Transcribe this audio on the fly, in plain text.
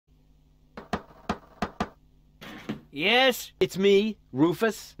Yes? It's me,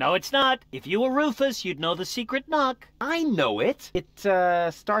 Rufus. No, it's not. If you were Rufus, you'd know the secret knock. I know it. It,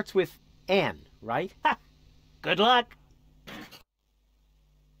 starts with N, right? Ha! Good luck.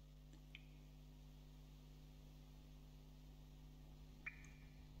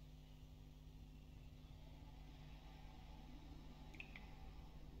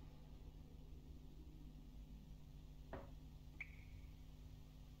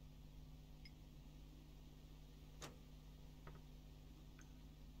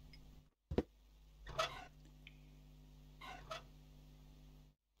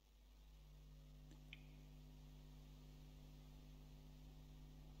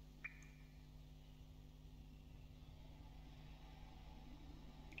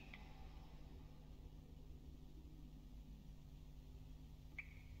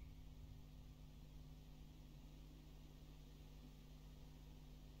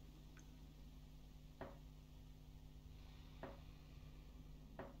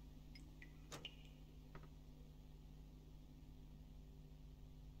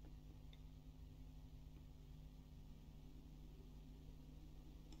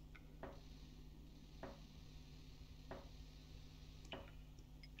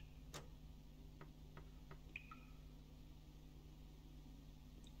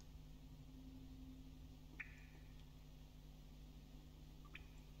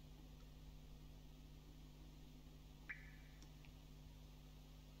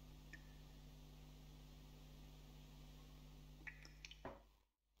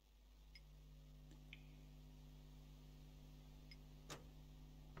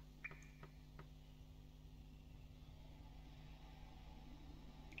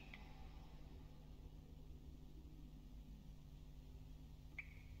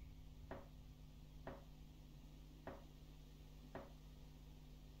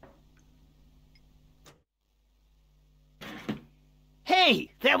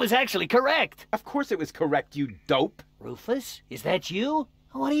 Hey, that was actually correct. Of course it was correct, you dope. Rufus, is that you?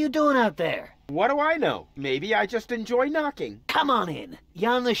 What are you doing out there? What do I know? Maybe I just enjoy knocking. Come on in.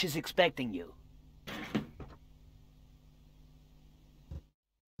 Janusz is expecting you.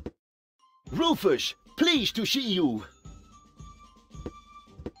 Rufus, pleased to see you.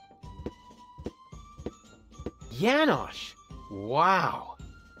 Janusz! Wow.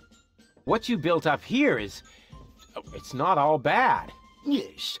 What you built up here is... it's not all bad.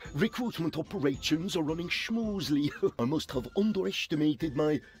 Yes, recruitment operations are running smoothly. I must have underestimated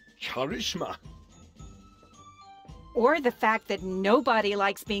my charisma. Or the fact that nobody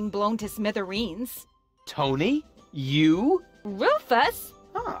likes being blown to smithereens. Tony? You? Rufus?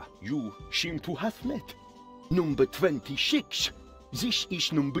 Ah, you seem to have met. Number 26. This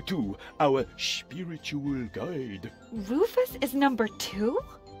is number 2, our spiritual guide. Rufus is number 2?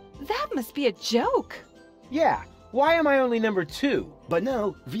 That must be a joke. Yeah. Why am I only number 2? By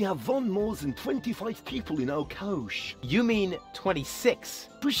now, we have won more than 25 people in our coach. You mean 26?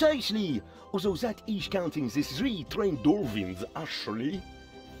 Precisely. Although that is counting the 3 trained dolphins, actually.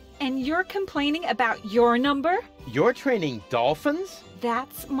 And you're complaining about your number? You're training dolphins?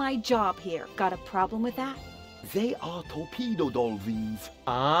 That's my job here. Got a problem with that? They are torpedo dolphins.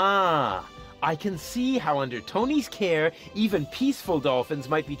 Ah, I can see how under Tony's care, even peaceful dolphins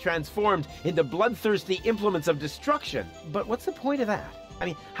might be transformed into bloodthirsty implements of destruction. But what's the point of that? I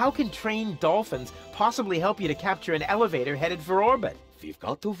mean, how can trained dolphins possibly help you to capture an elevator headed for orbit? We've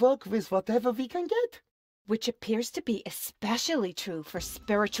got to work with whatever we can get. Which appears to be especially true for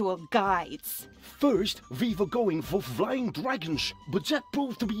spiritual guides. First, we were going for flying dragons, but that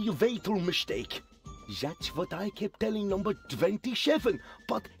proved to be a fatal mistake. That's what I kept telling number 27,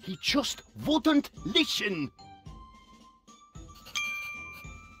 but he just wouldn't listen.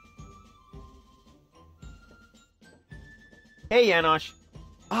 Hey, Janusz.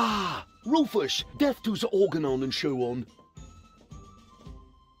 Ah, Rufus, deaf to the organon and so on.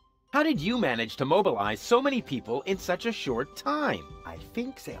 How did you manage to mobilize so many people in such a short time? I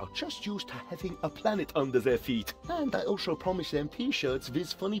think they are just used to having a planet under their feet. And I also promised them t-shirts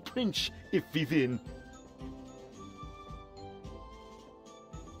with funny prints if we win.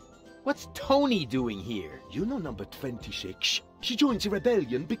 What's Tony doing here? You know number 26. She joined the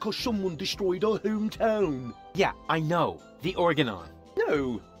rebellion because someone destroyed her hometown. Yeah, I know. The Organon.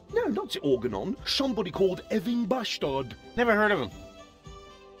 No, not the Organon. Somebody called Evan Bastard. Never heard of him.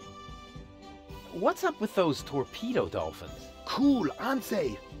 What's up with those torpedo dolphins? Cool, aren't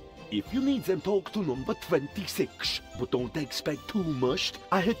they? If you need them, talk to number 26. But don't expect too much.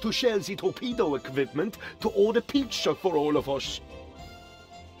 I had to share the torpedo equipment to order pizza for all of us.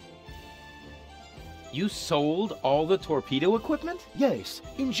 You sold all the torpedo equipment? Yes,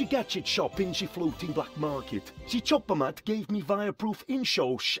 in the gadget shop in the floating black market. The chopper mat gave me fireproof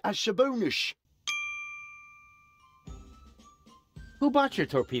insoles as a bonus. Who bought your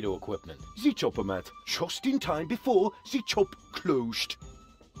torpedo equipment? The chopper mat, just in time before the shop closed.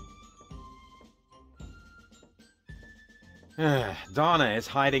 Donna is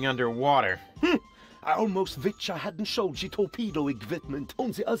hiding underwater. I almost wish I hadn't sold the torpedo equipment.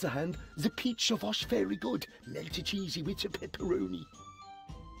 On the other hand, the pizza was very good. Melted cheesy with the pepperoni.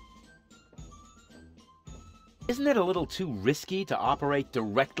 Isn't it a little too risky to operate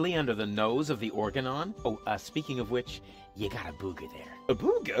directly under the nose of the Organon? Oh, speaking of which, you got a booger there. A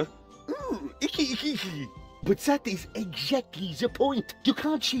booger? Ooh, icky, icky, icky. But that is exactly the point. You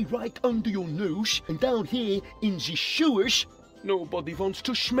can't see right under your nose, and down here in the sewers, nobody wants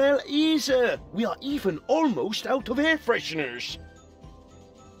to smell either. We are even almost out of air fresheners.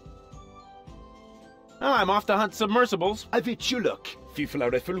 Well, I'm off to hunt submersibles. I wish you luck,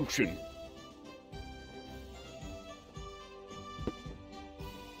 FIFA Revolution.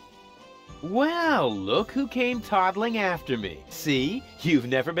 Well, look who came toddling after me. See? You've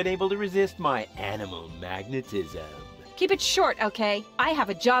never been able to resist my animal magnetism. Keep it short, okay? I have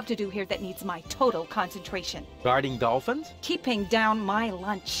a job to do here that needs my total concentration. Guarding dolphins? Keeping down my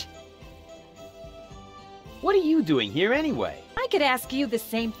lunch. What are you doing here anyway? I could ask you the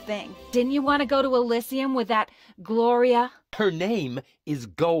same thing. Didn't you want to go to Elysium with that Gloria? Her name is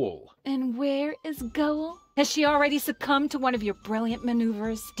Goal. And where is Goal? Has she already succumbed to one of your brilliant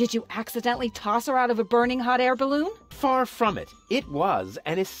maneuvers? Did you accidentally toss her out of a burning hot air balloon? Far from it. It was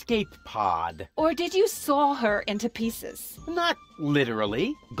an escape pod. Or did you saw her into pieces? Not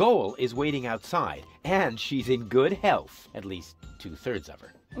literally. Goal is waiting outside, and she's in good health. At least 2/3 of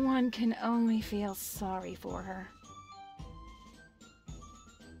her. One can only feel sorry for her.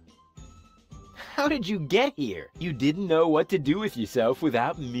 How did you get here? You didn't know what to do with yourself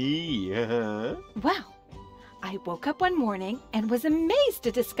without me, huh? Well, I woke up one morning and was amazed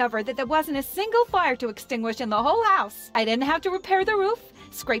to discover that there wasn't a single fire to extinguish in the whole house. I didn't have to repair the roof,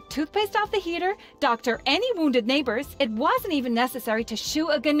 scrape toothpaste off the heater, doctor any wounded neighbors. It wasn't even necessary to shoo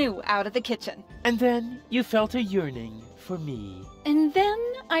a gnu out of the kitchen. And then you felt a yearning for me. And then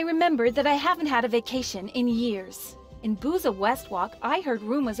I remembered that I haven't had a vacation in years. In Booza Westwalk, I heard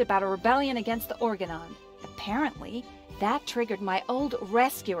rumors about a rebellion against the Organon. Apparently, that triggered my old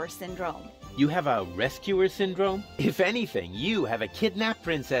rescuer syndrome. You have a rescuer syndrome? If anything, you have a kidnap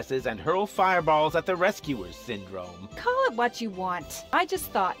princesses and hurl fireballs at the rescuers syndrome. Call it what you want. I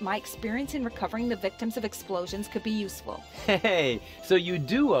just thought my experience in recovering the victims of explosions could be useful. Hey, so you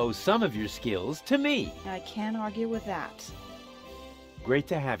do owe some of your skills to me. I can't argue with that. Great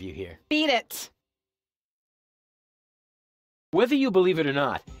to have you here. Beat it! Whether you believe it or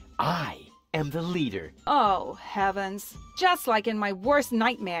not, I am the leader. Oh, heavens. Just like in my worst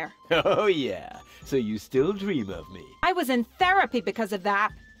nightmare. Oh yeah, so you still dream of me. I was in therapy because of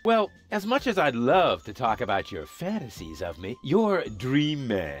that. Well, as much as I'd love to talk about your fantasies of me, your dream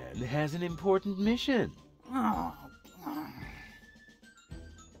man has an important mission. Oh.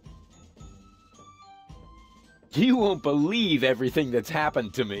 You won't believe everything that's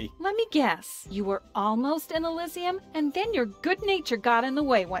happened to me. Let me guess. You were almost in Elysium, and then your good nature got in the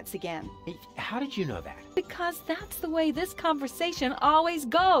way once again. Hey, how did you know that? Because that's the way this conversation always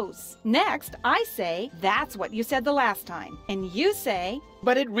goes. Next, I say, that's what you said the last time. And you say,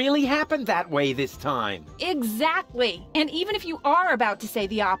 But it really happened that way this time. exactly. And even if you are about to say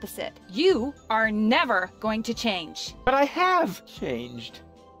the opposite, you are never going to change. But I have changed.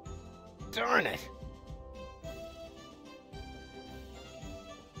 Darn it.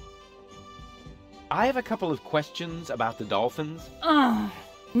 I have a couple of questions about the dolphins.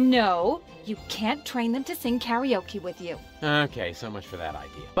 No, you can't train them to sing karaoke with you. Okay, so much for that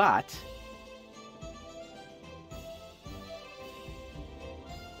idea. But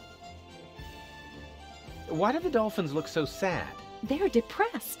why do the dolphins look so sad? They're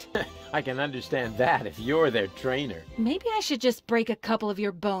depressed. I can understand that if you're their trainer. Maybe I should just break a couple of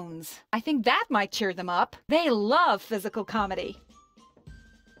your bones. I think that might cheer them up. They love physical comedy.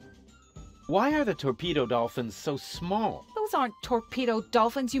 Why are the torpedo dolphins so small? Those aren't torpedo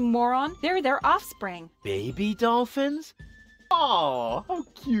dolphins, you moron. They're their offspring. Baby dolphins? Aw, how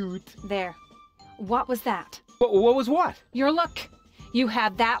cute. There. What was that? What was what? Your look. You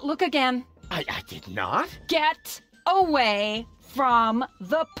had that look again. I did not. Get away from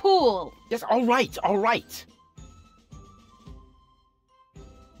the pool. Yes, all right, all right.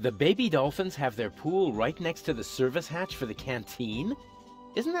 The baby dolphins have their pool right next to the service hatch for the canteen?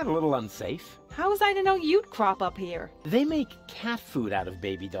 Isn't that a little unsafe? How was I to know you'd crop up here? They make cat food out of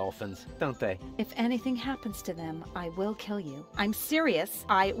baby dolphins, don't they? If anything happens to them, I will kill you. I'm serious.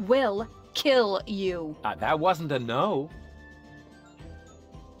 I will kill you. That wasn't a no.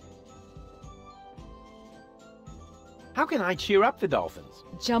 How can I cheer up the dolphins?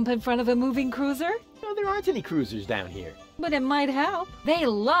 Jump in front of a moving cruiser? No, there aren't any cruisers down here. But it might help. They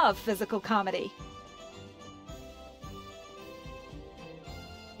love physical comedy.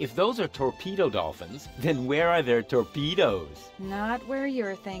 If those are torpedo dolphins, then where are their torpedoes? Not where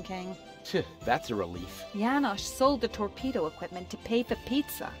you're thinking. Phew, that's a relief. Janosch sold the torpedo equipment to pay for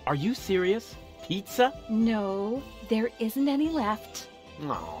pizza. Are you serious? Pizza? No, there isn't any left.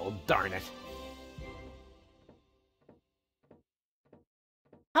 Oh, darn it.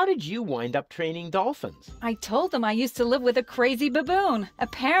 How did you wind up training dolphins? I told them I used to live with a crazy baboon.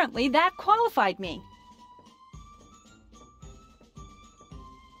 Apparently that qualified me.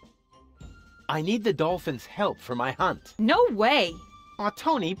 I need the dolphins' help for my hunt. No way! Aw,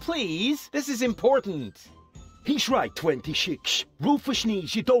 Tony, please. This is important. He's right, 26. Rufus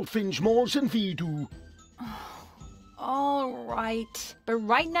needs your dolphins more than we do. All right. But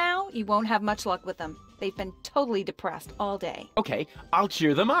right now, you won't have much luck with them. They've been totally depressed all day. Okay, I'll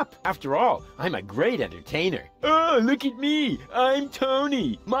cheer them up. After all, I'm a great entertainer. Oh, look at me. I'm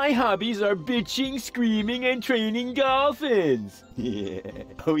Tony. My hobbies are bitching, screaming, and training dolphins. Yeah.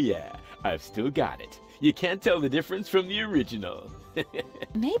 Oh, yeah. I've still got it. You can't tell the difference from the original.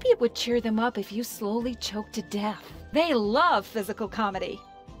 Maybe it would cheer them up if you slowly choked to death. They love physical comedy.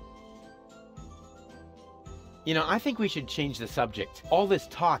 You know, I think we should change the subject. All this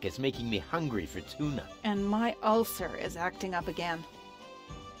talk is making me hungry for tuna. And my ulcer is acting up again.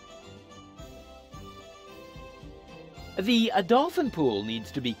 The dolphin pool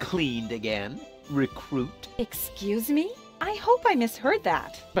needs to be cleaned again. Recruit. Excuse me? I hope I misheard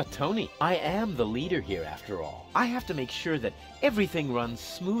that. But Tony, I am the leader here after all. I have to make sure that everything runs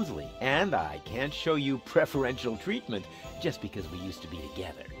smoothly, and I can't show you preferential treatment just because we used to be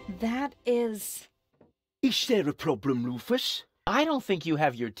together. That is... Is there a problem, Rufus? I don't think you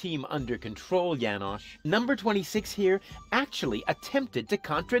have your team under control, Janosch. Number 26 here actually attempted to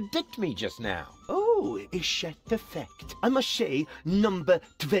contradict me just now. Oh, is that the fact? I must say, number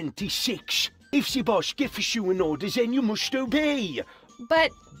 26. If the boss gives you an order, then you must obey.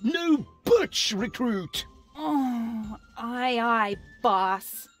 But... No buts, recruit. Oh, aye,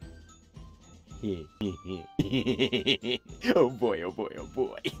 boss. Oh boy, oh boy, oh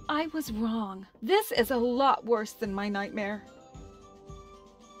boy. I was wrong. This is a lot worse than my nightmare.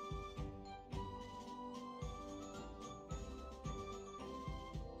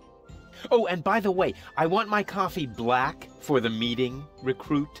 Oh, and by the way, I want my coffee black for the meeting,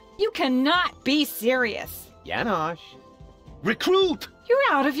 recruit. You cannot be serious. Janosch. Recruit!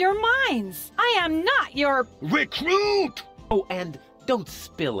 You're out of your minds. I am not your... Recruit! Oh, and don't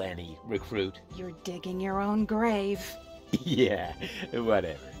spill any, recruit. You're digging your own grave. Yeah,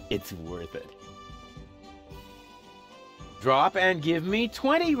 whatever. It's worth it. Drop and give me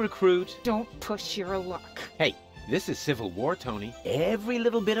 20, recruit. Don't push your luck. Hey, this is Civil War, Tony. Every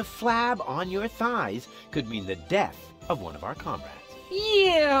little bit of flab on your thighs could mean the death of one of our comrades.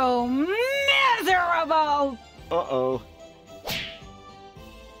 You miserable! Uh-oh.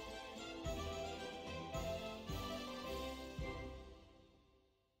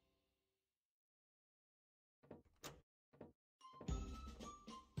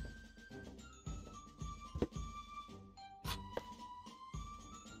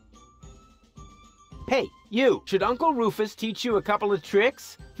 Hey, you! Should Uncle Rufus teach you a couple of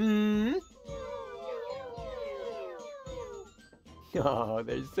tricks? Oh,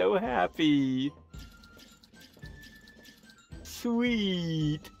 they're so happy.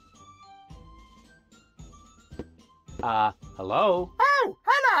 Sweet. Hello? Oh,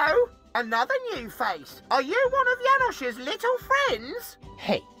 hello! Another new face. Are you one of Janosch's little friends?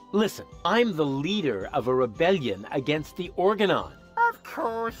 Hey, listen, I'm the leader of a rebellion against the Organon. Of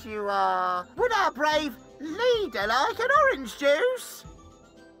course you are. Would our brave leader like an orange juice?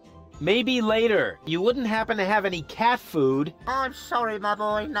 Maybe later. You wouldn't happen to have any cat food? I'm sorry, my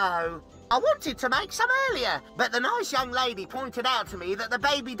boy, no. I wanted to make some earlier, but the nice young lady pointed out to me that the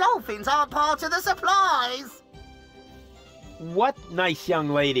baby dolphins aren't part of the supplies. What nice young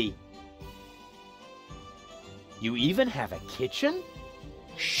lady? You even have a kitchen?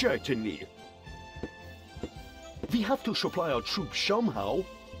 Certainly. We have to supply our troops somehow.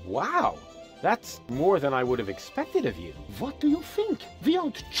 Wow, that's more than I would have expected of you. What do you think? We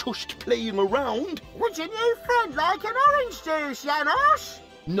aren't just playing around. Would your new friend like an orange juice, Janosch?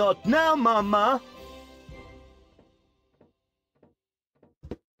 Not now, Mama.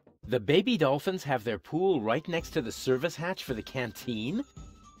 The baby dolphins have their pool right next to the service hatch for the canteen?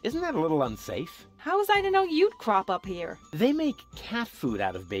 Isn't that a little unsafe? How was I to know you'd crop up here? They make cat food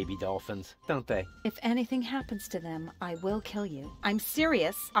out of baby dolphins, don't they? If anything happens to them, I will kill you. I'm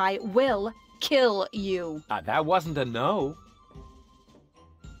serious. I will kill you. That wasn't a no.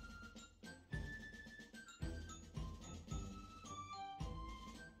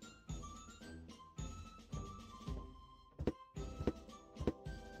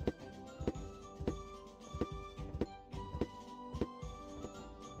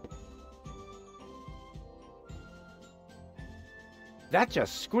 That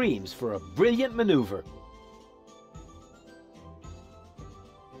just screams for a brilliant maneuver.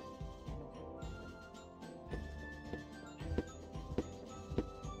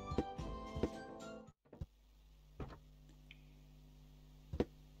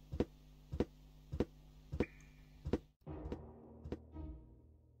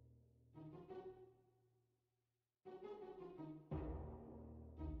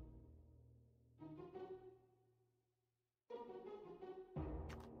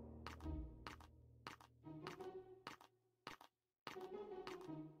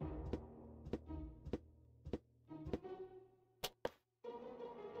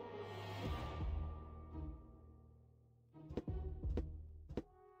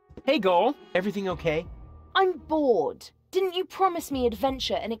 Hey, Goal. Everything okay? I'm bored. Didn't you promise me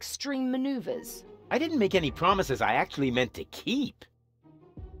adventure and extreme maneuvers? I didn't make any promises I actually meant to keep.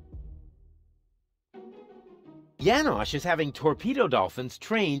 Janosch is having torpedo dolphins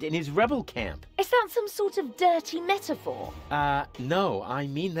trained in his rebel camp. Is that some sort of dirty metaphor? No, I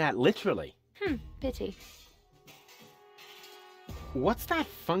mean that literally. Pity. What's that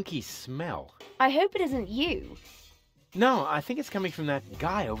funky smell? I hope it isn't you. No, I think it's coming from that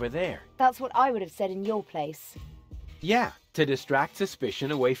guy over there. That's what I would have said in your place. Yeah, to distract suspicion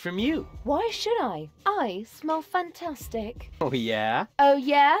away from you. Why should I? I smell fantastic. Oh, yeah? Oh,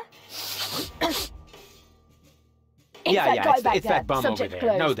 yeah? It's that bum over there,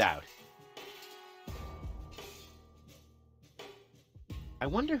 closed. no doubt. I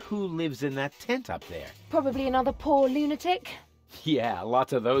wonder who lives in that tent up there. Probably another poor lunatic. Yeah,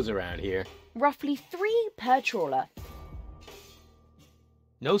 lots of those around here. Roughly 3 per trawler.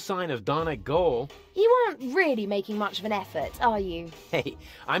 No sign of Donna Goal. You aren't really making much of an effort, are you? Hey,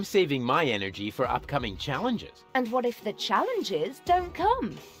 I'm saving my energy for upcoming challenges. And what if the challenges don't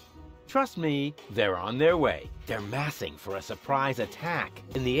come? Trust me, they're on their way. They're massing for a surprise attack.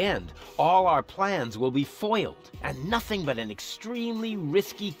 In the end, all our plans will be foiled, and nothing but an extremely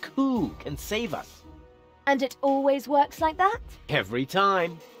risky coup can save us. And it always works like that? Every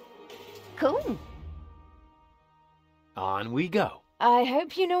time. Cool. On we go. I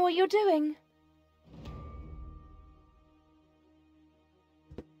hope you know what you're doing.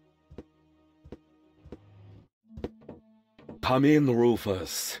 Come in,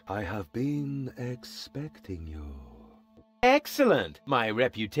 Rufus. I have been expecting you. Excellent. My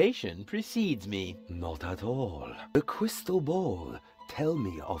reputation precedes me. Not at all. The crystal ball tell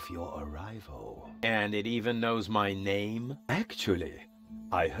me of your arrival. And it even knows my name? Actually,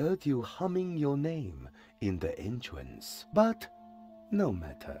 I heard you humming your name in the entrance. But no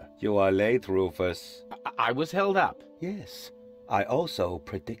matter. You are late, Rufus. I was held up. Yes, I also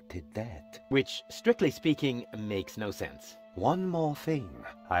predicted that. Which, strictly speaking, makes no sense. One more thing.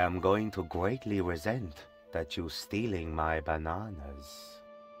 I am going to greatly resent that you stealing my bananas.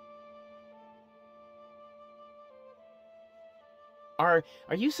 Are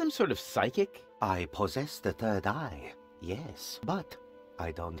you some sort of psychic? I possess the third eye, yes, but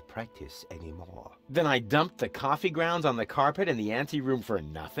I don't practice anymore. Then I dumped the coffee grounds on the carpet in the anteroom for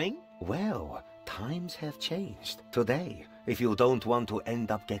nothing? Well, times have changed. Today, if you don't want to end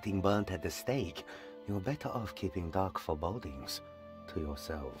up getting burnt at the stake, you're better off keeping dark forebodings to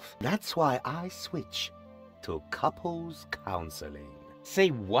yourself. That's why I switch to couples counseling. Say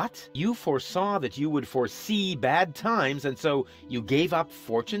what? You foresaw that you would foresee bad times, and so you gave up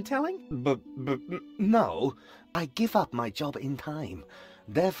fortune-telling? No, I give up my job in time.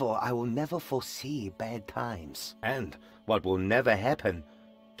 Therefore, I will never foresee bad times. And what will never happen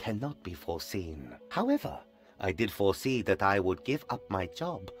cannot be foreseen. However, I did foresee that I would give up my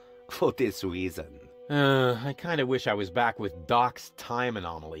job for this reason. I kinda wish I was back with Doc's time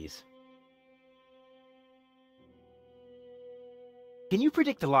anomalies. Can you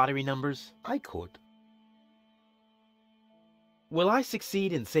predict the lottery numbers? I could. Will I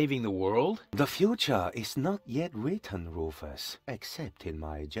succeed in saving the world? The future is not yet written, Rufus, except in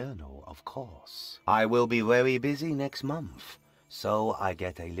my journal, of course. I will be very busy next month, so I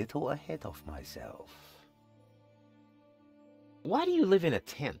get a little ahead of myself. Why do you live in a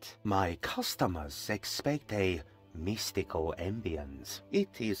tent? My customers expect a mystical ambience. It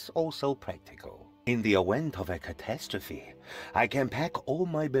is also practical. In the event of a catastrophe, I can pack all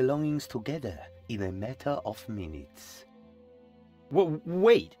my belongings together in a matter of minutes.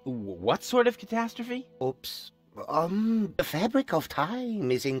 Wait, what sort of catastrophe? Oops. The fabric of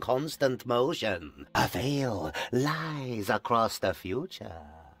time is in constant motion. A veil lies across the future.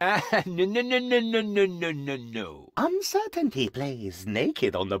 No. Uncertainty plays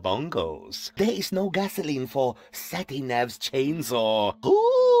naked on the bongos. There is no gasoline for Satinav's chainsaw.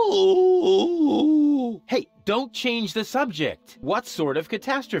 Ooh! Hey, don't change the subject. What sort of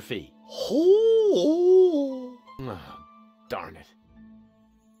catastrophe? Ooh! Oh, darn it.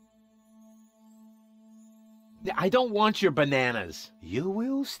 I don't want your bananas. You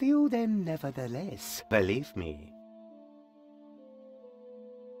will steal them nevertheless, believe me.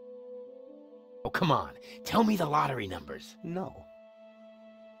 Oh, come on. Tell me the lottery numbers. No.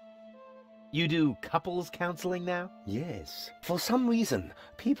 You do couples counseling now? Yes. For some reason,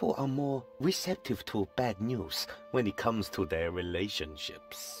 people are more receptive to bad news when it comes to their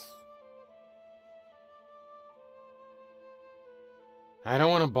relationships. I don't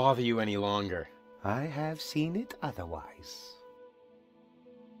want to bother you any longer. I have seen it otherwise.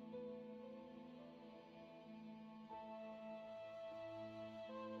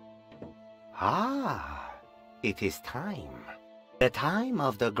 Ah, it is time. The time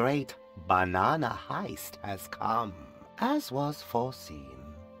of the great banana heist has come, as was foreseen.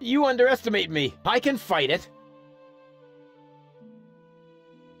 You underestimate me. I can fight it.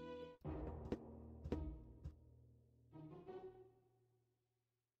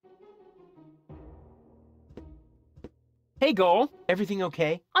 Hey, Goal. Everything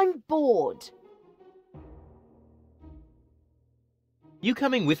okay? I'm bored. You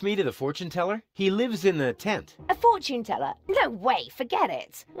coming with me to the fortune teller? He lives in the tent. A fortune teller? No way, forget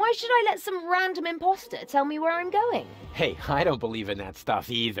it. Why should I let some random imposter tell me where I'm going? Hey, I don't believe in that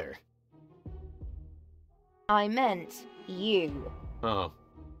stuff either. I meant you. Oh.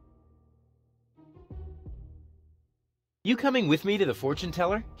 You coming with me to the fortune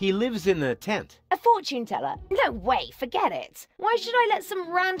teller? He lives in the tent. A fortune teller? No way, forget it. Why should I let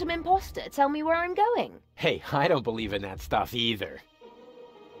some random imposter tell me where I'm going? Hey, I don't believe in that stuff either.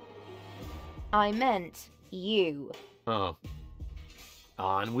 I meant you. Oh.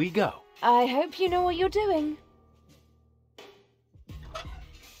 On we go. I hope you know what you're doing.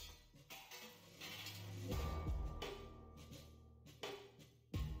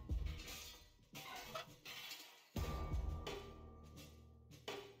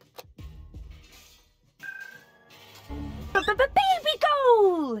 Baby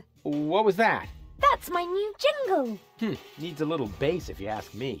goal! What was that? That's my new jingle. Needs a little bass if you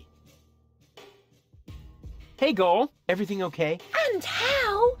ask me. Hey, Goal. Everything okay? And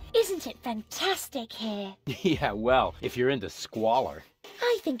how? Isn't it fantastic here? Yeah, well, if you're into squalor.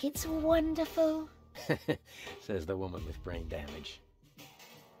 I think it's wonderful. Says the woman with brain damage.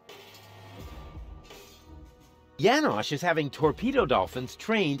 Janosch is having torpedo dolphins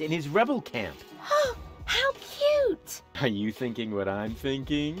trained in his rebel camp. Oh, how cute! Are you thinking what I'm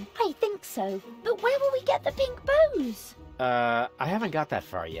thinking? I think so, but where will we get the pink bows? I haven't got that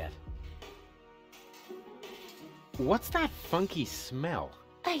far yet. What's that funky smell?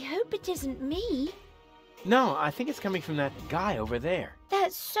 I hope it isn't me. No, I think it's coming from that guy over there.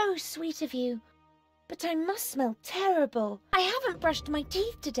 That's so sweet of you. But I must smell terrible. I haven't brushed my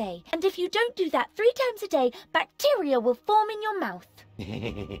teeth today, and if you don't do that 3 times a day, bacteria will form in your mouth.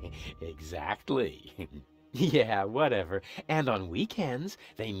 Exactly. Yeah, whatever. And on weekends,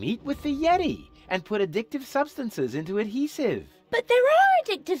 they meet with the Yeti and put addictive substances into adhesive. But there are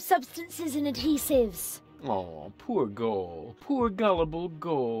addictive substances in adhesives. Oh, poor Goal. Poor gullible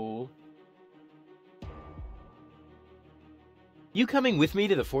Goal. You coming with me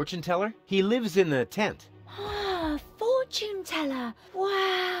to the fortune teller? He lives in the tent. Ah, fortune teller.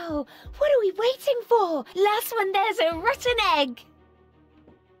 Wow. What are we waiting for? Last one there's a rotten egg.